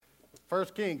1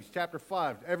 Kings chapter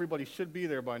 5. Everybody should be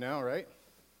there by now, right?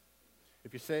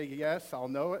 If you say yes, I'll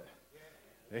know it.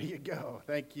 There you go.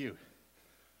 Thank you.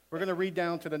 We're going to read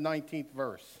down to the 19th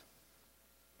verse.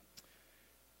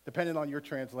 Depending on your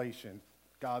translation,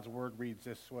 God's word reads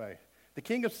this way. The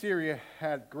king of Syria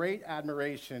had great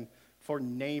admiration for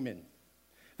Naaman,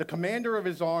 the commander of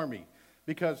his army,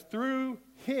 because through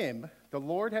him the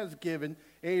Lord has given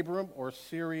Abram or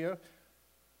Syria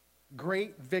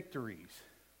great victories.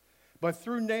 But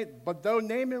though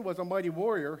Naaman was a mighty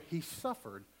warrior, he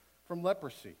suffered from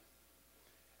leprosy.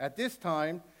 At this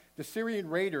time, the Syrian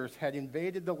raiders had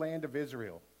invaded the land of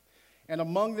Israel, and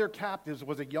among their captives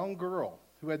was a young girl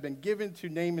who had been given to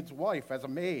Naaman's wife as a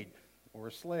maid or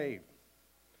a slave.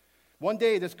 One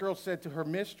day, this girl said to her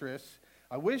mistress,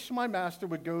 "I wish my master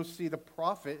would go see the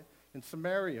prophet in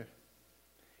Samaria.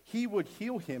 He would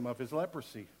heal him of his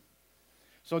leprosy."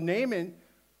 So Naaman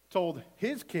told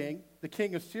his king, the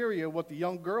king of Syria, what the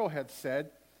young girl had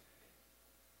said.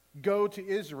 Go to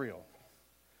Israel.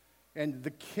 And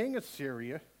the king of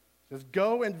Syria says,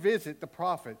 go and visit the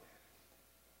prophet.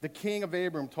 The king of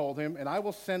Abram told him, and I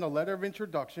will send a letter of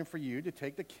introduction for you to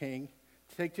take to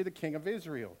the king of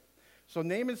Israel. So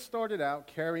Naaman started out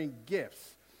carrying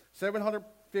gifts,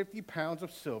 750 pounds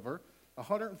of silver,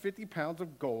 150 pounds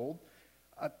of gold,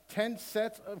 10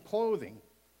 sets of clothing.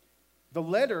 The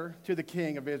letter to the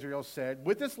king of Israel said,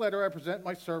 with this letter I present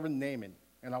my servant Naaman,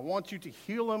 and I want you to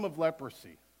heal him of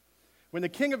leprosy. When the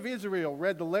king of Israel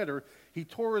read the letter, he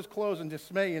tore his clothes in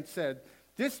dismay and said,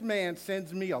 this man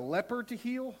sends me a leper to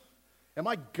heal? Am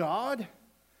I God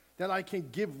that I can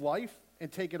give life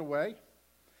and take it away?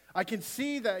 I can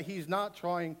see that he's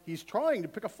trying to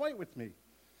pick a fight with me.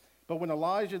 But when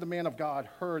Elijah, the man of God,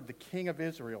 heard the king of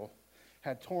Israel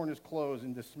had torn his clothes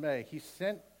in dismay, he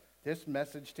sent this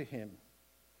message to him.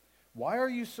 Why are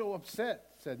you so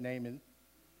upset? Said Naaman.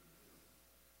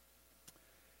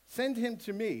 Send him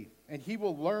to me, and he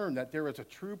will learn that there is a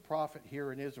true prophet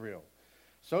here in Israel.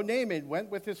 So Naaman went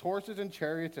with his horses and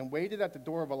chariots and waited at the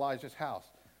door of Elijah's house.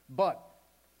 But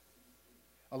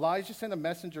Elijah sent a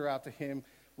messenger out to him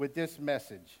with this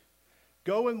message.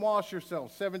 Go and wash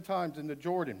yourself 7 times in the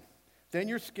Jordan. Then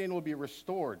your skin will be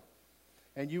restored,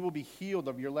 and you will be healed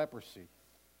of your leprosy.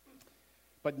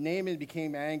 But Naaman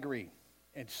became angry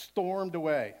and stormed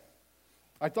away.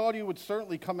 I thought he would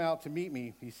certainly come out to meet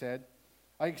me, he said.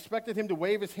 I expected him to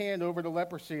wave his hand over the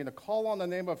leprosy and to call on the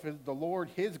name of the Lord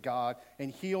his God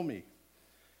and heal me.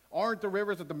 Aren't the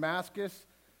rivers of Damascus,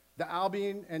 the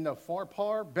Albion, and the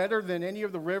Pharpar better than any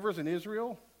of the rivers in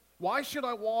Israel? Why should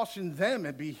I wash in them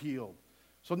and be healed?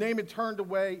 So Naaman turned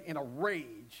away in a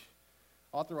rage.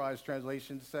 Authorized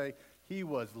translations say he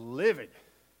was livid.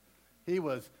 He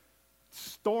was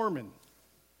storming.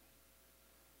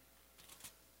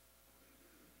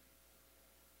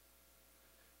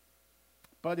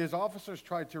 But his officers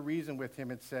tried to reason with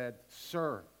him and said,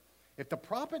 Sir, if the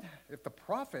prophet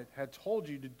had told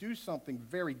you to do something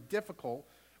very difficult,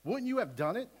 wouldn't you have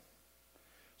done it?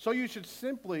 So you should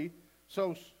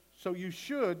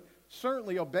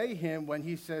certainly obey him when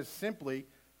he says simply,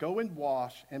 go and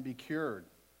wash and be cured.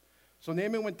 So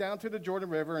Naaman went down to the Jordan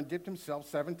River and dipped himself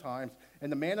 7 times,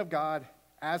 and the man of God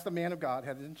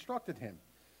had instructed him.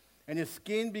 And his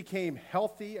skin became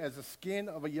healthy as the skin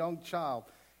of a young child,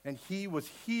 and he was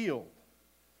healed.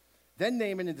 Then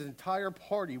Naaman and his entire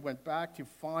party went back to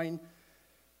find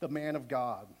the man of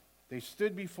God. They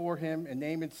stood before him, and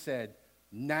Naaman said,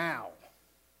 now,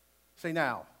 say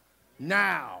now,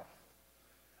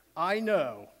 I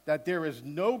know that there is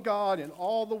no God in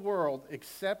all the world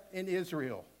except in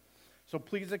Israel. So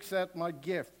please accept my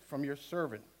gift from your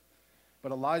servant.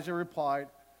 But Elijah replied,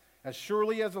 as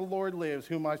surely as the Lord lives,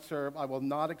 whom I serve, I will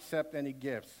not accept any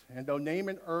gifts. And though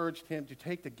Naaman urged him to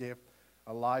take the gift,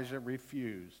 Elijah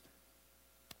refused.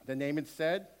 Then Naaman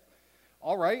said,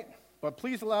 all right, but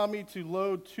please allow me to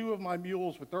load 2 of my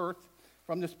mules with earth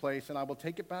from this place, and I will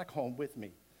take it back home with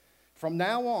me. From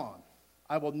now on,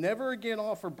 I will never again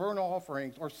offer burnt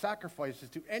offerings or sacrifices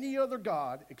to any other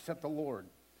god except the Lord.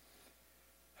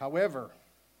 However,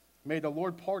 may the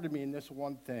Lord pardon me in this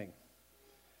one thing.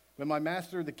 When my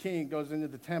master, the king, goes into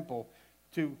the temple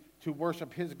to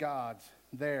worship his gods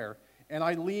there, and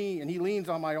he leans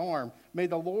on my arm, may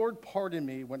the Lord pardon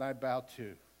me when I bow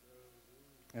to.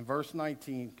 And verse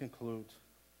 19 concludes,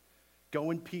 go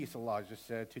in peace, Elijah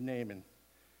said to Naaman,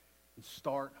 and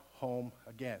start home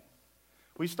again.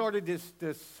 We started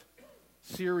this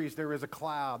series, There Is a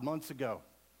Cloud, months ago.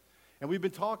 And we've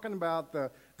been talking about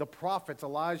the prophets,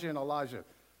 Elijah and Elijah,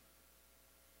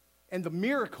 and the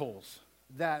miracles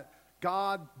that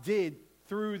God did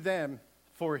through them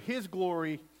for his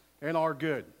glory and our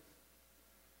good.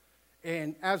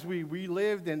 And as we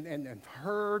relived and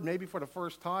heard, maybe for the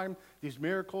first time, these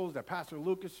miracles that Pastor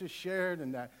Lucas just shared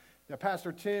and that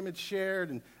Pastor Tim had shared,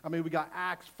 and we got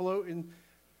Acts floating.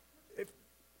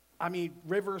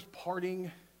 Rivers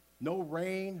parting, no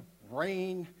rain,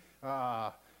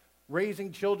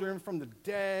 raising children from the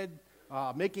dead,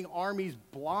 making armies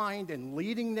blind and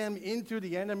leading them into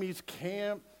the enemy's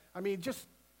camp. Just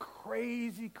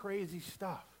crazy, crazy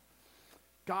stuff.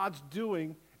 God's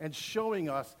doing and showing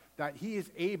us that he is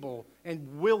able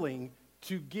and willing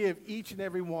to give each and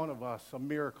every one of us a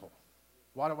miracle.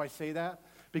 Why do I say that?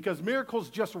 Because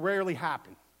miracles just rarely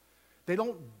happen. They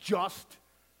don't just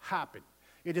happen.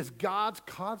 It is God's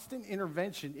constant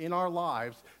intervention in our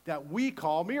lives that we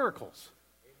call miracles.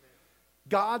 Amen.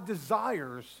 God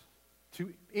desires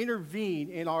to intervene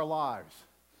in our lives.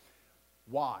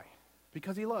 Why?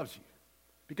 Because he loves you.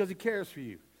 Because he cares for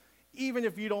you. Even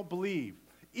if you don't believe.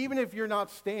 Even if you're not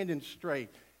standing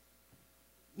straight.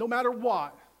 No matter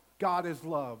what, God is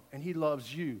love, and he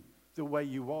loves you the way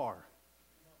you are.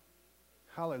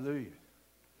 Hallelujah.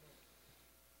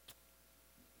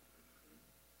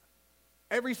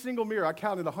 Every single miracle, I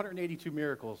counted 182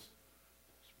 miracles.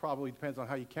 It probably depends on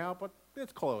how you count, but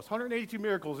it's close. 182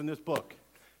 miracles in this book.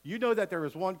 You know that there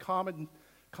is one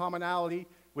commonality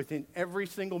within every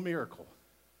single miracle.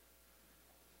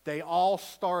 They all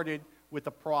started with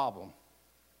a problem.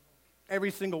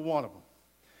 Every single one of them.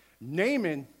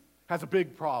 Naaman has a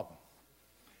big problem.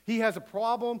 He has a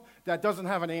problem that doesn't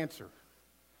have an answer.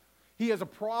 He has a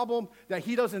problem that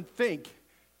he doesn't think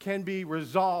can be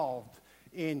resolved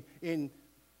in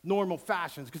normal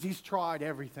fashions because he's tried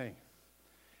everything.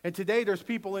 And today there's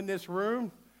people in this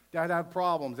room that have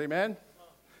problems, amen?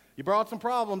 You brought some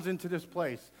problems into this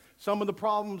place. Some of the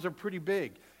problems are pretty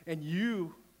big, and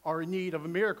you are in need of a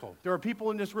miracle. There are people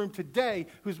in this room today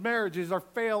whose marriages are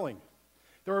failing.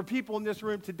 There are people in this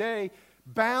room today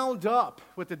bound up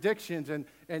with addictions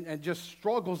and just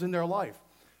struggles in their life.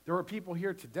 There are people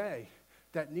here today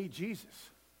that need Jesus.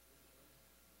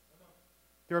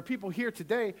 There are people here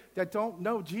today that don't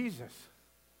know Jesus.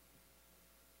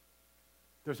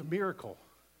 There's a miracle.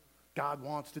 God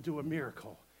wants to do a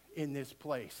miracle in this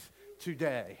place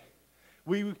today.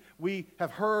 We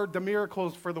have heard the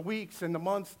miracles for the weeks and the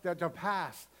months that have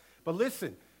passed. But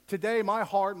listen, today my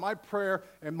heart, my prayer,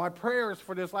 and my prayers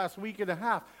for this last week and a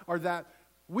half are that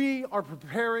we are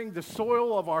preparing the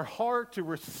soil of our heart to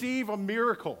receive a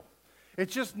miracle.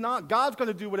 It's just not, God's going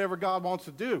to do whatever God wants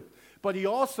to do. But he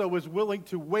also is willing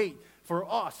to wait for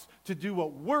us to do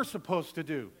what we're supposed to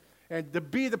do. And to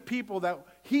be the people that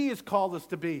he has called us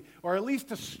to be. Or at least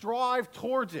to strive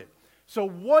towards it. So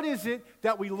what is it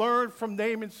that we learned from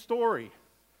Naaman's story?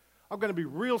 I'm going to be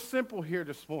real simple here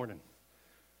this morning.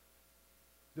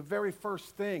 The very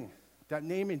first thing that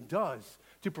Naaman does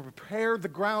to prepare the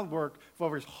groundwork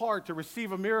for his heart to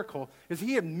receive a miracle is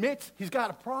he admits he's got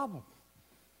a problem.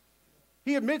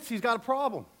 He admits he's got a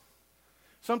problem.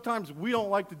 Sometimes we don't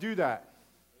like to do that.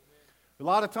 A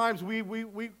lot of times we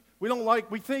don't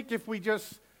like, we think if we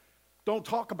just don't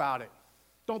talk about it,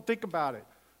 don't think about it,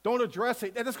 don't address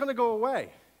it, that it's going to go away.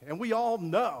 And we all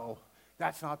know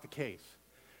that's not the case.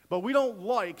 But we don't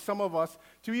like, some of us,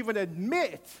 to even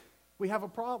admit we have a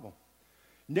problem.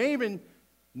 Naaman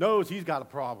knows he's got a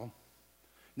problem.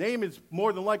 Naaman's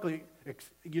more than likely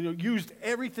used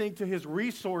everything to his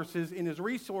resources in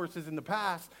the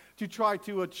past to try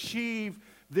to achieve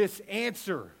this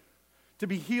answer, to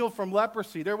be healed from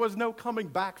leprosy. There was no coming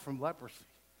back from leprosy.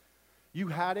 You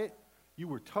had it, you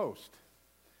were toast.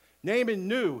 Naaman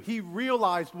knew, he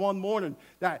realized one morning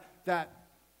that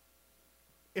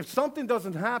if something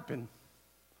doesn't happen,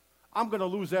 I'm going to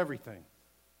lose everything.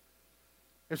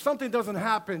 If something doesn't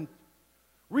happen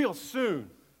real soon,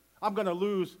 I'm going to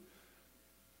lose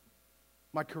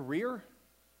my career.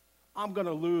 I'm going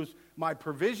to lose my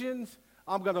provisions.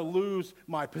 I'm going to lose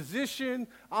my position.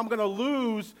 I'm going to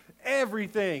lose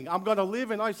everything. I'm going to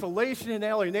live in isolation and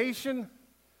alienation.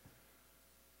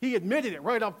 He admitted it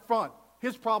right up front.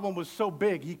 His problem was so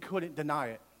big, he couldn't deny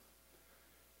it.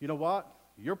 You know what?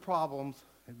 Your problems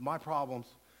and my problems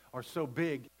are so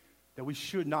big that we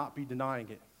should not be denying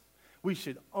it. We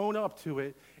should own up to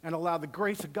it and allow the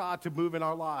grace of God to move in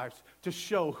our lives, to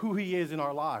show who he is in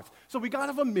our lives. So we got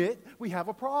to admit we have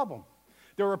a problem.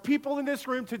 There are people in this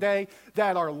room today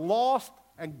that are lost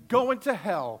and going to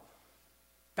hell.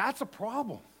 That's a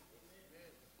problem.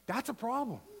 That's a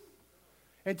problem.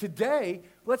 And today,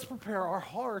 let's prepare our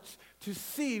hearts to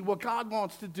see what God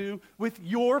wants to do with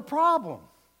your problem.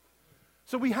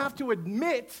 So we have to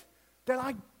admit that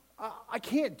I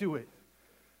can't do it.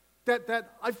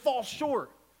 That I fall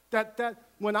short. That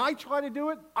when I try to do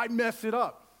it, I mess it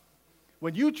up.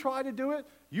 When you try to do it,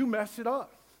 you mess it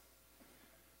up.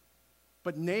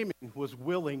 But Naaman was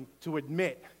willing to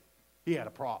admit he had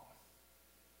a problem.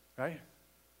 Right?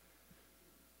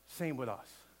 Same with us.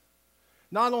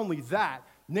 Not only that,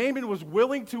 Naaman was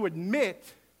willing to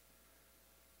admit,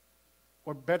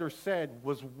 or better said,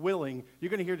 was willing. You're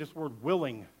going to hear this word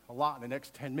willing a lot in the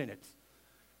next 10 minutes.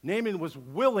 Naaman was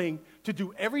willing to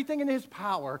do everything in his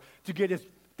power to get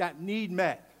that need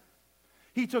met.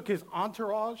 He took his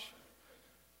entourage.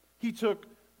 He took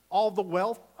all the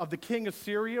wealth of the king of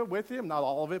Syria with him. Not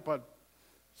all of it, but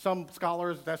some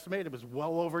scholars estimate it was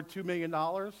well over $2 million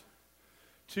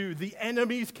to the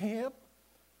enemy's camp.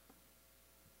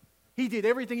 He did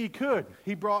everything he could.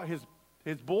 He brought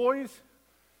his boys,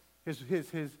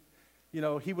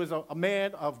 he was a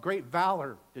man of great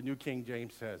valor, the New King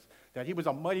James says, that he was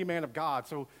a mighty man of God.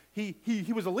 So he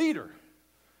was a leader.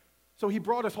 So he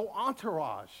brought his whole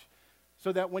entourage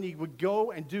so that when he would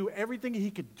go and do everything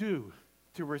he could do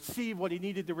to receive what he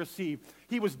needed to receive,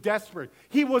 he was desperate.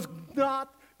 He was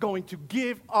not going to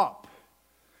give up.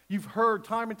 You've heard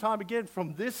time and time again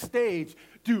from this stage,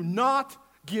 do not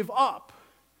give up.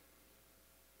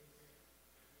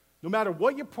 No matter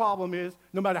what your problem is,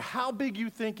 no matter how big you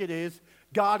think it is,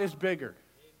 God is bigger.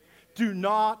 Amen. Do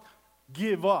not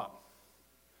give up.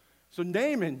 So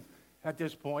Naaman, at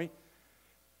this point,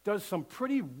 does some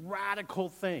pretty radical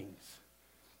things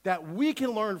that we can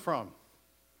learn from,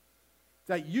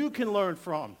 that you can learn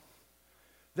from,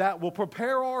 that will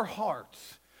prepare our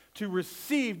hearts to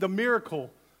receive the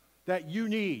miracle that you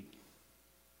need.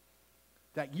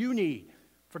 That you need.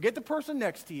 Forget the person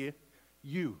next to you,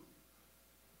 you.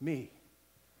 Me.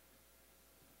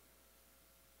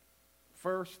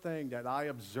 First thing that I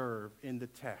observe in the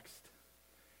text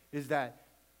is that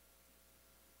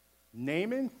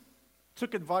Naaman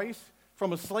took advice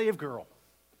from a slave girl.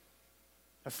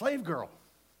 A slave girl.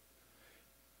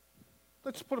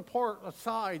 Let's put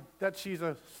aside that she's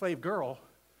a slave girl.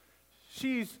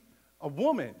 She's a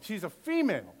woman. She's a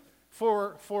female.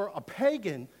 For a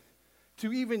pagan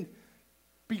to even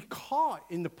be caught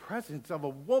in the presence of a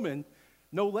woman,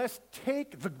 no less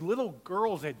take the little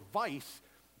girl's advice,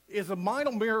 is a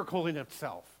minor miracle in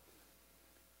itself.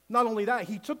 Not only that,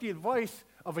 he took the advice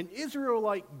of an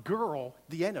Israelite girl,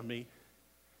 the enemy,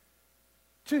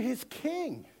 to his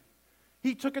king.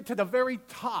 He took it to the very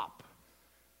top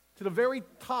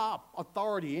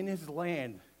authority in his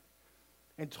land,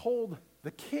 and told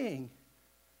the king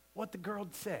what the girl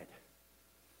said.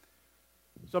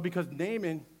 So because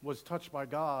Naaman was touched by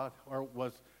God,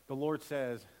 the Lord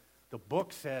says, the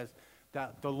book says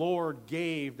that the Lord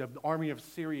gave the army of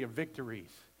Syria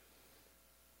victories.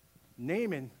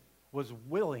 Naaman was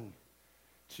willing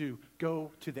to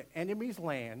go to the enemy's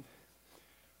land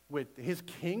with his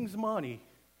king's money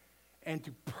and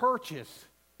to purchase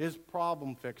his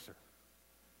problem fixer.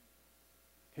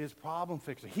 His problem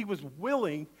fixer. He was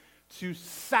willing to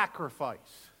sacrifice.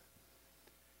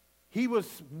 He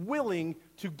was willing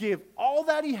to give all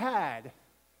that he had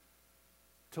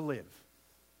to live.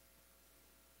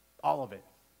 All of it.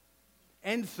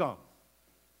 And some.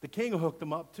 The king hooked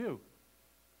him up too.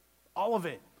 All of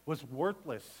it was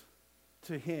worthless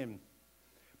to him.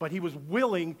 But he was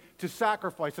willing to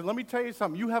sacrifice. And let me tell you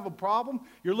something. You have a problem.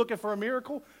 You're looking for a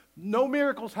miracle. No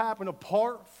miracles happen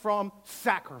apart from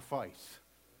sacrifice.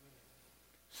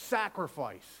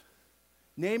 Sacrifice.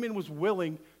 Naaman was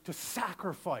willing to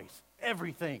sacrifice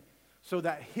everything so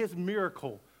that his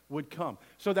miracle would come,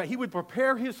 so that he would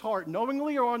prepare his heart,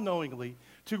 knowingly or unknowingly,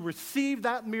 to receive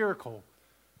that miracle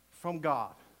from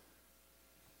God,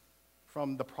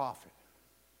 from the prophet.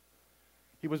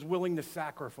 He was willing to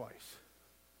sacrifice.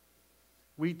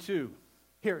 We too,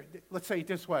 here, let's say it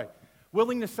this way,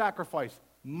 willing to sacrifice.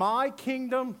 My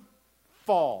kingdom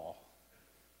fall.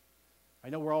 I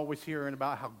know we're always hearing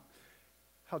about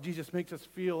how Jesus makes us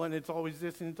feel, and it's always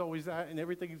this and it's always that, and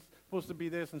everything's supposed to be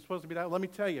this and supposed to be that. Let me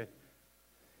tell you,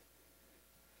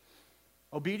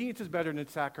 obedience is better than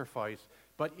sacrifice,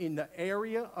 but in the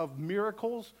area of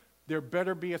miracles, there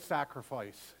better be a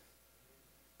sacrifice.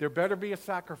 There better be a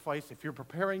sacrifice if you're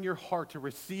preparing your heart to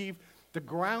receive the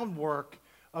groundwork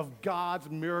of God's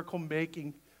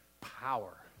miracle-making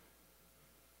power.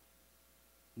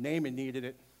 Naaman needed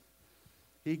it.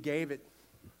 He gave it.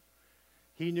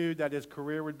 He knew that his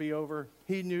career would be over.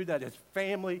 He knew that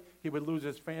he would lose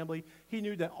his family. He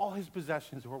knew that all his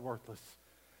possessions were worthless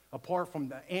apart from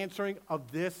the answering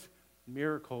of this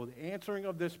miracle, the answering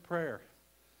of this prayer.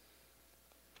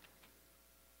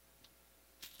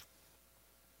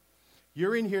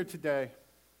 You're in here today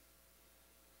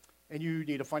and you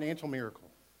need a financial miracle.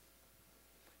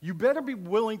 You better be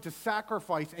willing to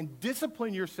sacrifice and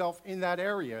discipline yourself in that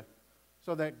area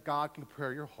so that God can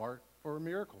prepare your heart for a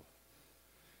miracle.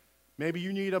 Maybe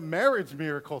you need a marriage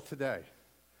miracle today.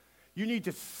 You need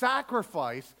to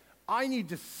sacrifice. I need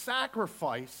to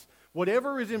sacrifice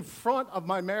whatever is in front of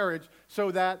my marriage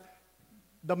so that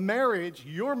the marriage,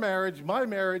 your marriage, my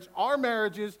marriage, our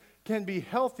marriages can be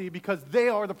healthy because they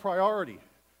are the priority.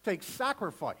 Take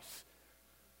sacrifice.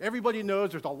 Everybody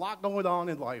knows there's a lot going on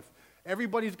in life.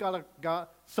 Everybody's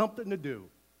got something to do.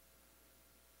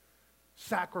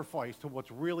 Sacrifice to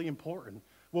what's really important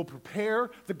will prepare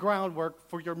the groundwork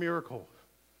for your miracle.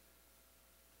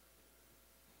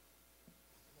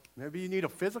 Maybe you need a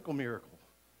physical miracle.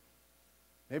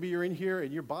 Maybe you're in here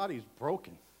and your body's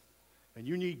broken and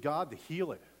you need God to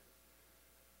heal it.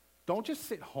 Don't just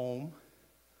sit home.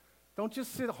 Don't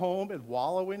just sit home and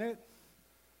wallow in it,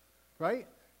 right?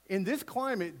 In this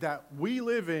climate that we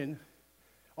live in,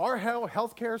 our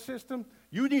healthcare system,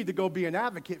 you need to go be an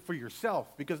advocate for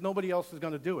yourself because nobody else is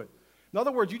going to do it. In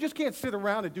other words, you just can't sit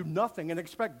around and do nothing and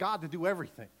expect God to do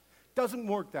everything. Doesn't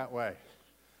work that way.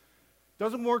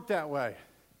 Doesn't work that way.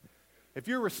 If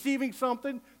you're receiving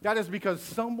something, that is because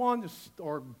someone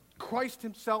or Christ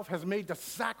himself has made the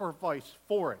sacrifice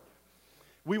for it.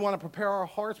 We want to prepare our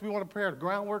hearts. We want to prepare the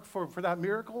groundwork for that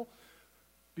miracle.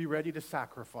 Be ready to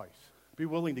sacrifice. Be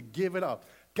willing to give it up.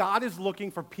 God is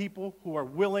looking for people who are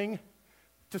willing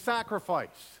to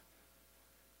sacrifice.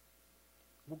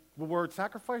 The word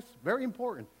sacrifice, very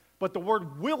important. But the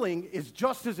word willing is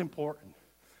just as important.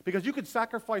 Because you could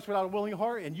sacrifice without a willing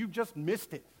heart and you just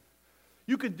missed it.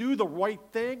 You could do the right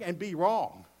thing and be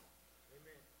wrong.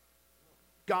 Amen.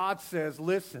 God says,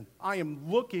 listen, I am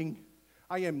looking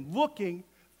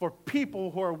for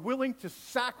people who are willing to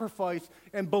sacrifice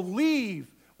and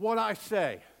believe what I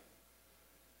say.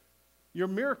 Your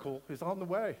miracle is on the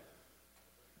way.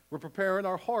 We're preparing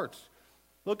our hearts.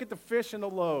 Look at the fish and the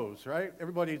loaves, right?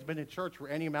 Everybody who's been in church for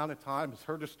any amount of time has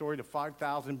heard the story of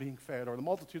 5,000 being fed or the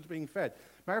multitudes being fed.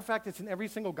 Matter of fact, it's in every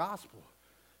single gospel.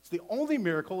 It's the only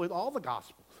miracle in all the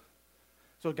gospels.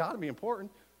 So it's got to be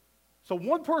important. So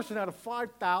one person out of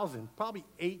 5,000, probably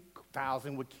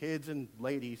 8,000 with kids and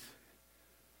ladies,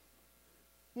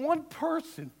 one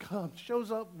person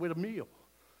shows up with a meal.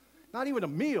 Not even a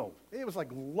meal. It was like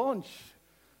lunch,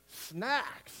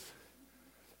 snacks.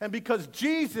 And because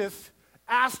Jesus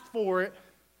asked for it,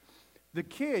 the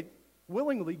kid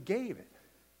willingly gave it.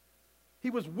 He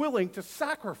was willing to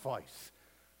sacrifice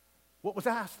what was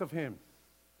asked of him.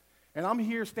 And I'm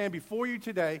here stand before you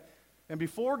today and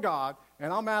before God,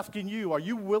 and I'm asking you, are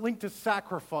you willing to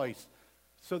sacrifice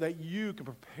so that you can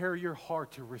prepare your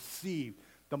heart to receive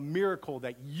the miracle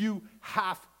that you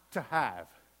have to have?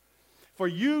 For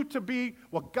you to be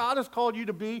what God has called you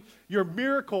to be, your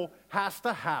miracle has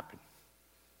to happen.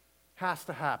 Has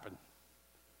to happen.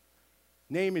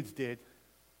 Naaman's did.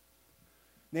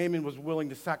 Naaman was willing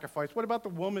to sacrifice. What about the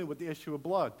woman with the issue of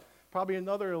blood? Probably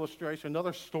another illustration,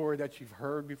 another story that you've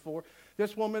heard before.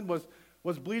 This woman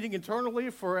was bleeding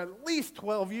internally for at least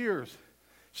 12 years.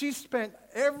 She spent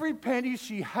every penny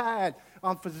she had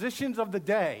on physicians of the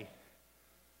day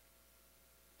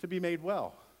to be made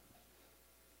well.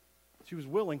 She was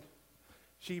willing.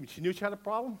 She knew she had a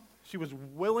problem. She was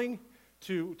willing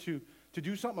to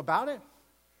do something about it.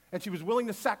 And she was willing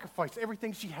to sacrifice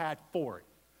everything she had for it.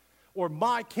 Or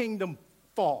my kingdom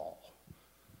fall.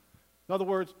 In other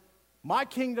words, my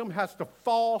kingdom has to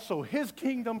fall so his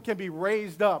kingdom can be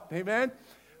raised up. Amen?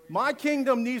 My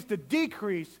kingdom needs to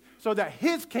decrease so that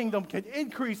his kingdom can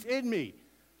increase in me.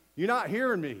 You're not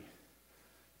hearing me.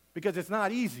 Because it's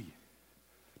not easy.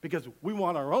 Because we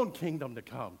want our own kingdom to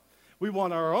come. We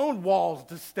want our own walls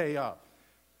to stay up.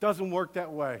 Doesn't work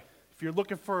that way. If you're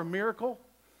looking for a miracle,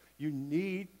 you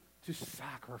need to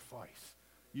sacrifice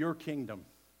your kingdom.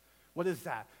 What is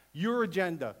that? Your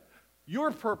agenda,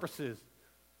 your purposes,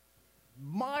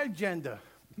 my agenda,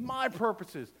 my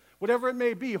purposes, whatever it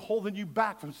may be, holding you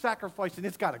back from sacrificing,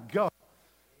 it's got to go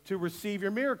to receive your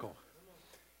miracle.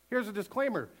 Here's a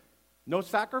disclaimer. No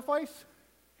sacrifice,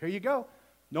 here you go.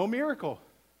 No miracle.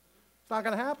 It's not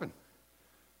going to happen.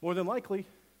 More than likely,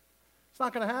 it's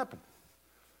not going to happen.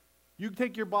 You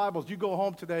take your Bibles, you go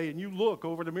home today, and you look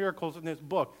over the miracles in this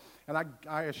book, and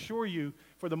I assure you,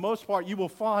 for the most part, you will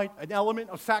find an element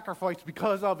of sacrifice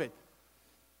because of it.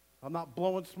 I'm not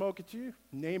blowing smoke at you.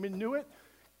 Naaman knew it.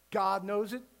 God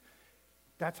knows it.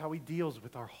 That's how he deals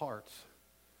with our hearts.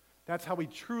 That's how he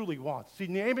truly wants. See,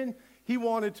 Naaman, he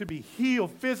wanted to be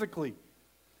healed physically,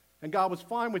 and God was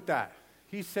fine with that.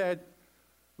 He said,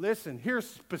 listen, here's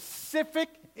specific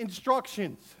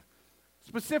instructions.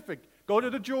 Specific. Go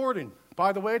to the Jordan.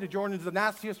 By the way, the Jordan is the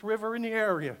nastiest river in the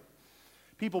area.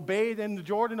 People bathe in the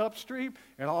Jordan upstream,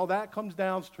 and all that comes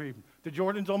downstream. The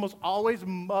Jordan's almost always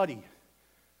muddy.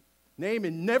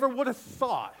 Naaman never would have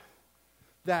thought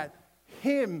that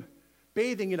him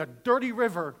bathing in a dirty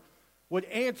river would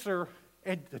answer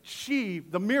and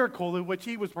achieve the miracle in which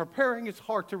he was preparing his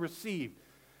heart to receive.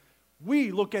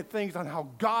 We look at things on how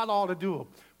God ought to do them.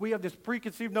 We have this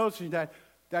preconceived notion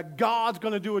that God's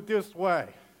going to do it this way.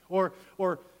 Or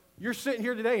you're sitting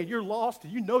here today and you're lost,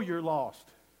 and you know you're lost.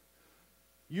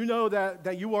 You know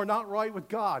that you are not right with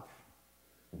God.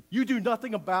 You do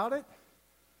nothing about it.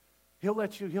 He'll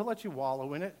let you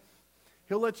wallow in it.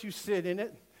 He'll let you sit in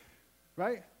it,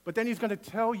 right? But then he's going to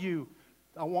tell you,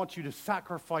 I want you to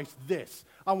sacrifice this.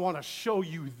 I want to show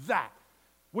you that.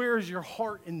 Where is your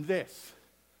heart in this?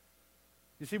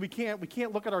 You see, we can't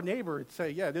look at our neighbor and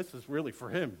say, yeah, this is really for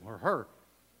him or her.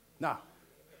 No,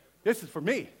 this is for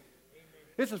me.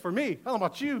 This is for me. I don't know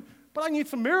about you, but I need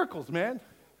some miracles, man.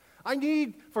 I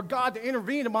need for God to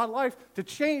intervene in my life to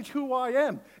change who I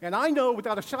am. And I know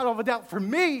without a shadow of a doubt for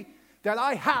me that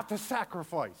I have to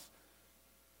sacrifice.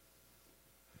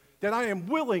 That I am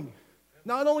willing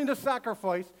not only to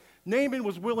sacrifice, Naaman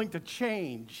was willing to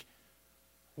change.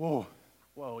 Whoa,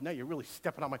 now you're really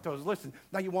stepping on my toes. Listen,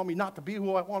 now you want me not to be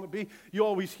who I want to be. You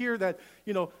always hear that,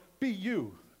 be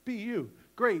you.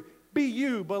 Great, be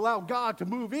you, but allow God to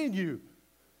move in you.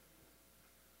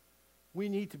 We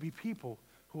need to be people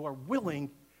who are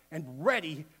willing and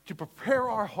ready to prepare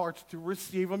our hearts to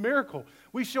receive a miracle.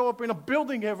 We show up in a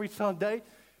building every Sunday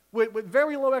with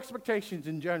very low expectations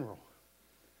in general.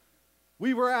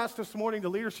 We were asked this morning, the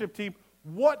leadership team,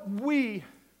 what we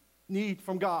need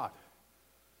from God.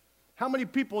 How many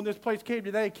people in this place came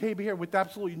here with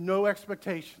absolutely no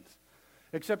expectations,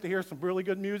 except to hear some really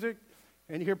good music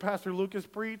and hear Pastor Lucas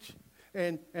preach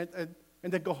and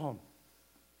then go home?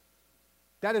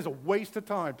 That is a waste of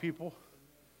time, people,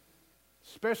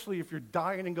 especially if you're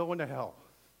dying and going to hell.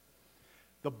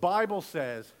 The Bible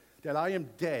says that I am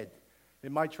dead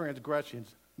in my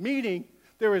transgressions, meaning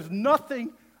there is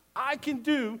nothing I can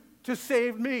do to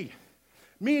save me,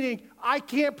 meaning I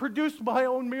can't produce my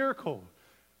own miracle,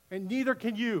 and neither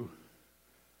can you.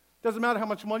 Doesn't matter how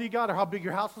much money you got or how big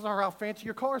your houses are or how fancy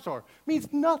your cars are. It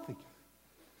means nothing.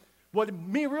 What it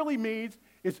really means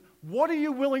is, what are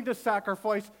you willing to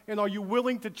sacrifice, and are you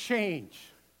willing to change?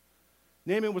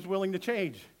 Naaman was willing to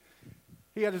change.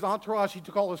 He had his entourage. He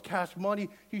took all his cash money.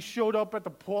 He showed up at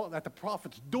the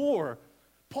prophet's door,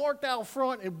 parked out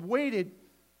front, and waited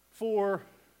for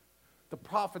the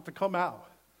prophet to come out.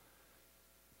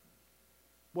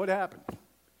 What happened?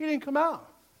 He didn't come out.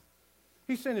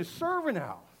 He sent his servant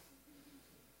out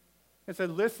and said,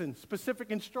 listen,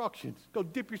 specific instructions. Go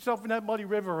dip yourself in that muddy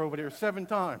river over there 7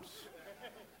 times.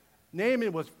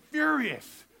 Naaman was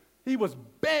furious. He was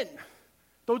bent.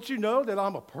 Don't you know that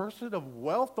I'm a person of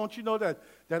wealth? Don't you know that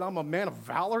I'm a man of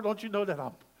valor? Don't you know that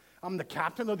I'm the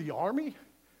captain of the army?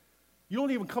 You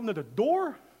don't even come to the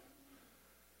door?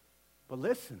 But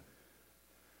listen,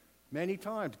 many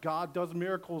times God does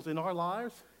miracles in our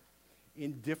lives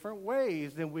in different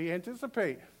ways than we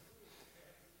anticipate.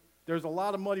 There's a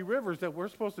lot of muddy rivers that we're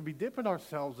supposed to be dipping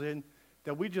ourselves in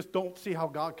that we just don't see how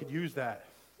God could use that.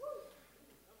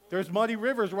 There's muddy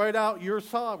rivers right out your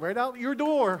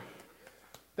door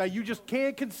that you just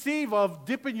can't conceive of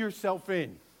dipping yourself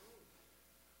in.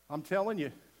 I'm telling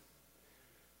you,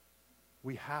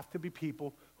 we have to be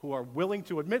people who are willing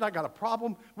to admit I got a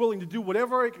problem, willing to do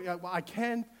whatever I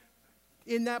can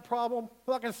in that problem.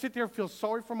 I'm not going to sit there and feel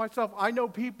sorry for myself. I know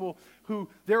people who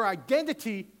their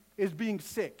identity is being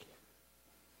sick.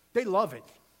 They love it.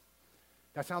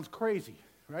 That sounds crazy,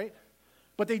 right?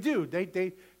 But they do.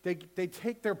 They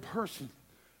take their person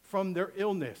from their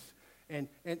illness and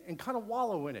kind of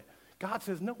wallow in it. God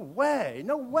says, no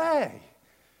way.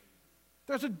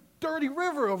 There's a dirty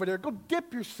river over there. Go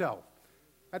dip yourself.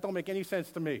 That don't make any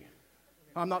sense to me.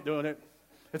 I'm not doing it.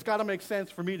 It's got to make sense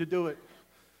for me to do it.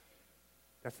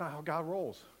 That's not how God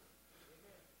rolls.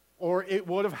 Or it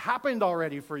would have happened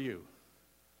already for you.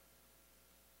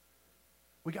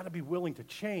 We got to be willing to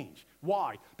change.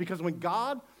 Why? Because when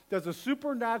God does a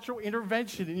supernatural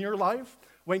intervention in your life,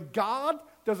 when God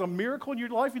does a miracle in your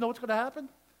life, you know what's going to happen?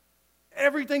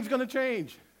 Everything's going to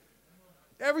change.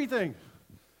 Everything.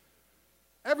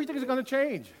 Everything is going to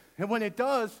change. And when it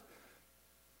does,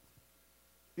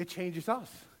 it changes us.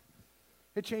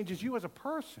 It changes you as a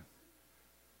person.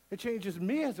 It changes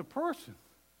me as a person.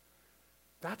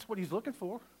 That's what he's looking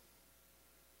for.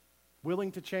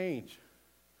 Willing to change.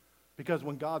 Because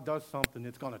when God does something,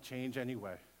 it's going to change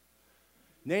anyway.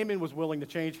 Naaman was willing to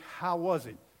change. How was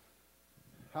it?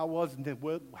 How was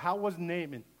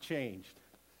Naaman changed?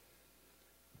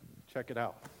 Check it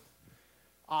out.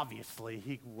 Obviously,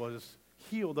 he was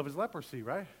healed of his leprosy,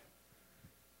 right?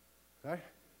 Right?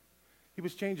 He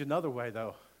was changed another way,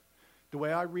 though. The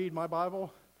way I read my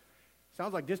Bible,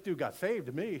 sounds like this dude got saved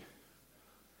to me.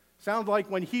 Sounds like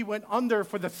when he went under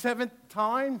for the 7th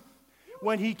time,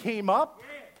 when he came up,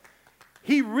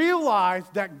 he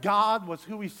realized that God was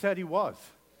who he said he was.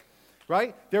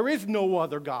 Right? There is no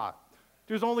other God.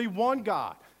 There's only one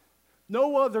God.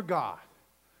 No other God.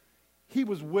 He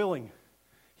was willing.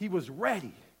 He was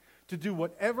ready to do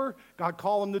whatever God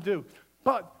called him to do.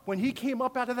 But when he came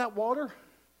up out of that water,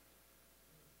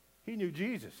 he knew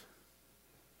Jesus.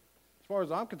 As far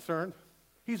as I'm concerned,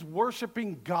 he's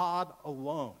worshiping God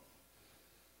alone.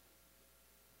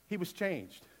 He was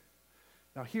changed.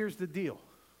 Now here's the deal.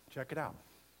 Check it out.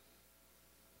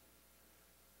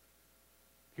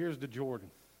 Here's the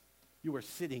Jordan. You are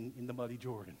sitting in the muddy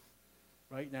Jordan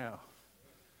right now.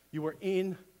 You are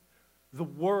in the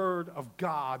Word of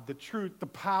God, the truth, the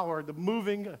power, the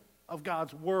moving of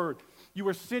God's Word. You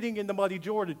are sitting in the muddy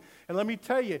Jordan. And let me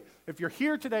tell you, if you're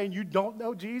here today and you don't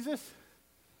know Jesus,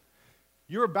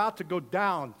 you're about to go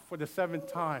down for the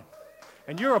 7th time.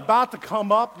 And you're about to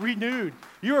come up renewed.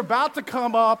 You're about to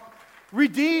come up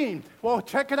redeemed. Well,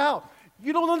 check it out.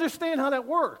 You don't understand how that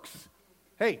works.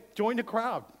 Hey, join the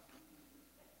crowd.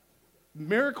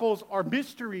 Miracles are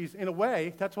mysteries in a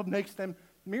way. That's what makes them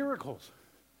miracles.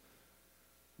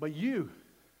 But you,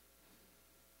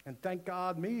 and thank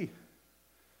God me,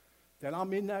 that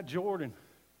I'm in that Jordan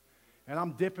and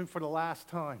I'm dipping for the last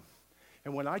time.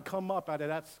 And when I come up out of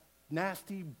that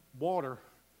nasty water,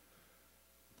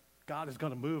 God is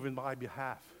going to move in my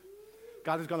behalf.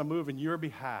 God is going to move in your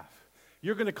behalf.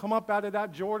 You're going to come up out of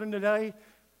that Jordan today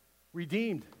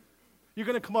redeemed. You're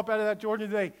going to come up out of that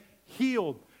Jordan today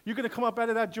healed. You're going to come up out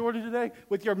of that Jordan today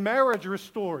with your marriage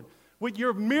restored, with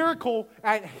your miracle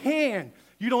at hand.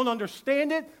 You don't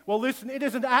understand it? Well, listen, it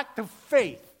is an act of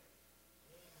faith.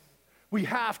 We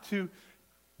have to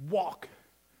walk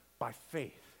by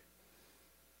faith.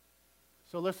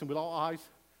 So listen, with all eyes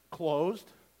closed,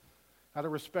 out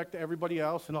of respect to everybody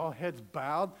else and all heads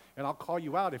bowed, and I'll call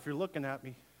you out if you're looking at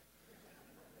me.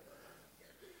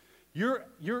 You're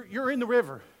in the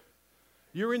river.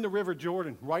 You're in the river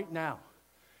Jordan right now.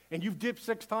 And you've dipped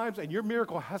 6 times and your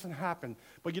miracle hasn't happened.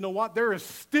 But you know what? There is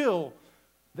still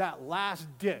that last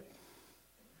dip.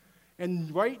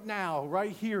 And right now,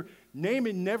 right here,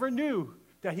 Naaman never knew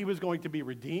that he was going to be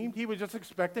redeemed. He was just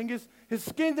expecting his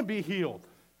skin to be healed.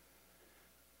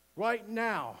 Right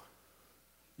now,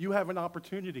 you have an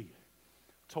opportunity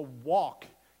to walk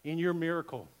in your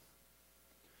miracle.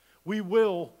 We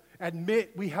will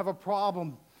admit we have a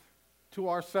problem to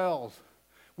ourselves.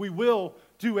 We will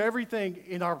do everything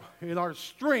in our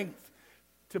strength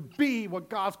to be what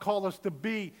God's called us to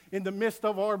be in the midst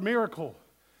of our miracle.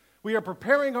 We are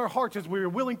preparing our hearts as we are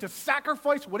willing to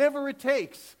sacrifice whatever it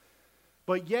takes,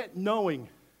 but yet knowing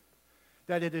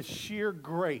that it is sheer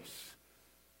grace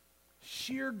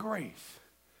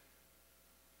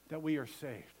that we are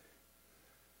saved.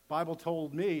 The Bible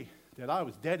told me that I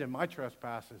was dead in my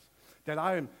trespasses, that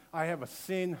I have a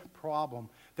sin problem,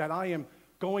 that I am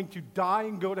going to die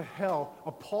and go to hell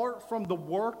apart from the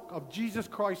work of Jesus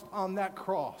Christ on that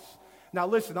cross. Now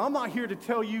listen, I'm not here to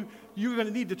tell you you're going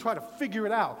to need to try to figure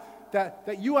it out,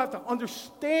 that you have to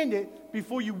understand it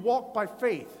before you walk by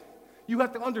faith. You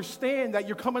have to understand that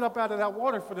you're coming up out of that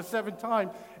water for the 7th time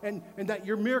and that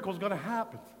your miracle is going to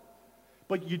happen.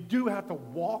 But you do have to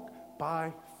walk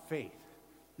by faith,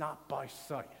 not by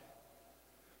sight.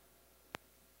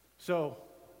 So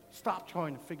stop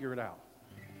trying to figure it out.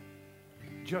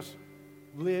 Just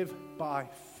live by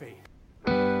faith.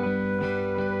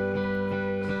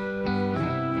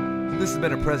 This has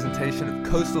been a presentation of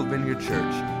Coastal Vineyard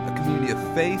Church, a community of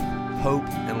faith, hope,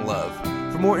 and love.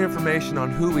 For more information on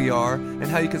who we are and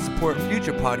how you can support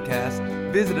future podcasts,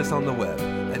 visit us on the web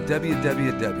at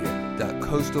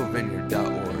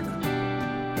www.coastalvineyard.org.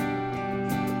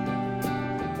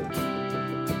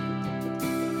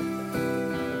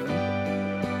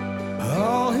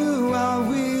 All who are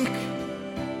weak,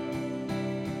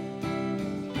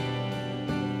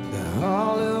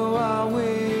 all who are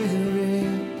weary,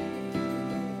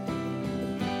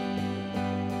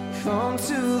 come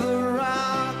to the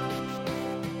rock,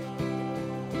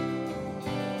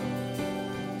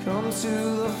 come to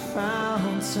the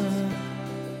fountain.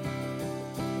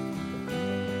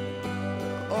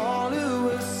 All who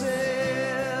will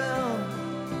sail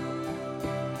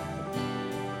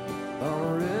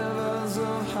on rivers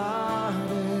of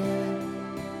heartache,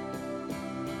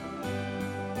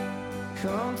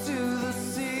 come to the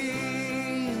sea.